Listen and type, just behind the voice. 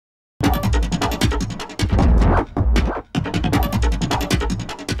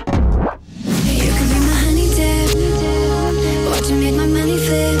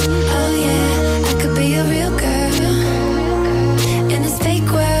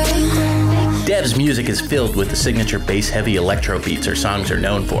Dev's music is filled with the signature bass-heavy electro beats her songs are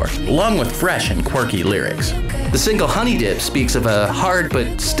known for, along with fresh and quirky lyrics. The single Honey Dip speaks of a hard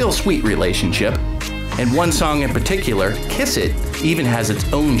but still sweet relationship, and one song in particular, Kiss It, even has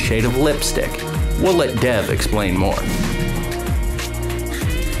its own shade of lipstick. We'll let Dev explain more.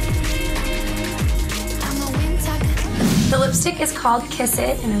 The lipstick is called Kiss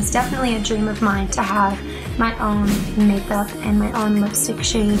It, and it was definitely a dream of mine to have my own makeup and my own lipstick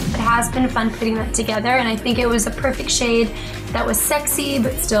shade. It has been fun putting that together, and I think it was a perfect shade that was sexy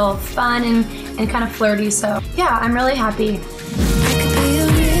but still fun and kind of flirty, so yeah, I'm really happy.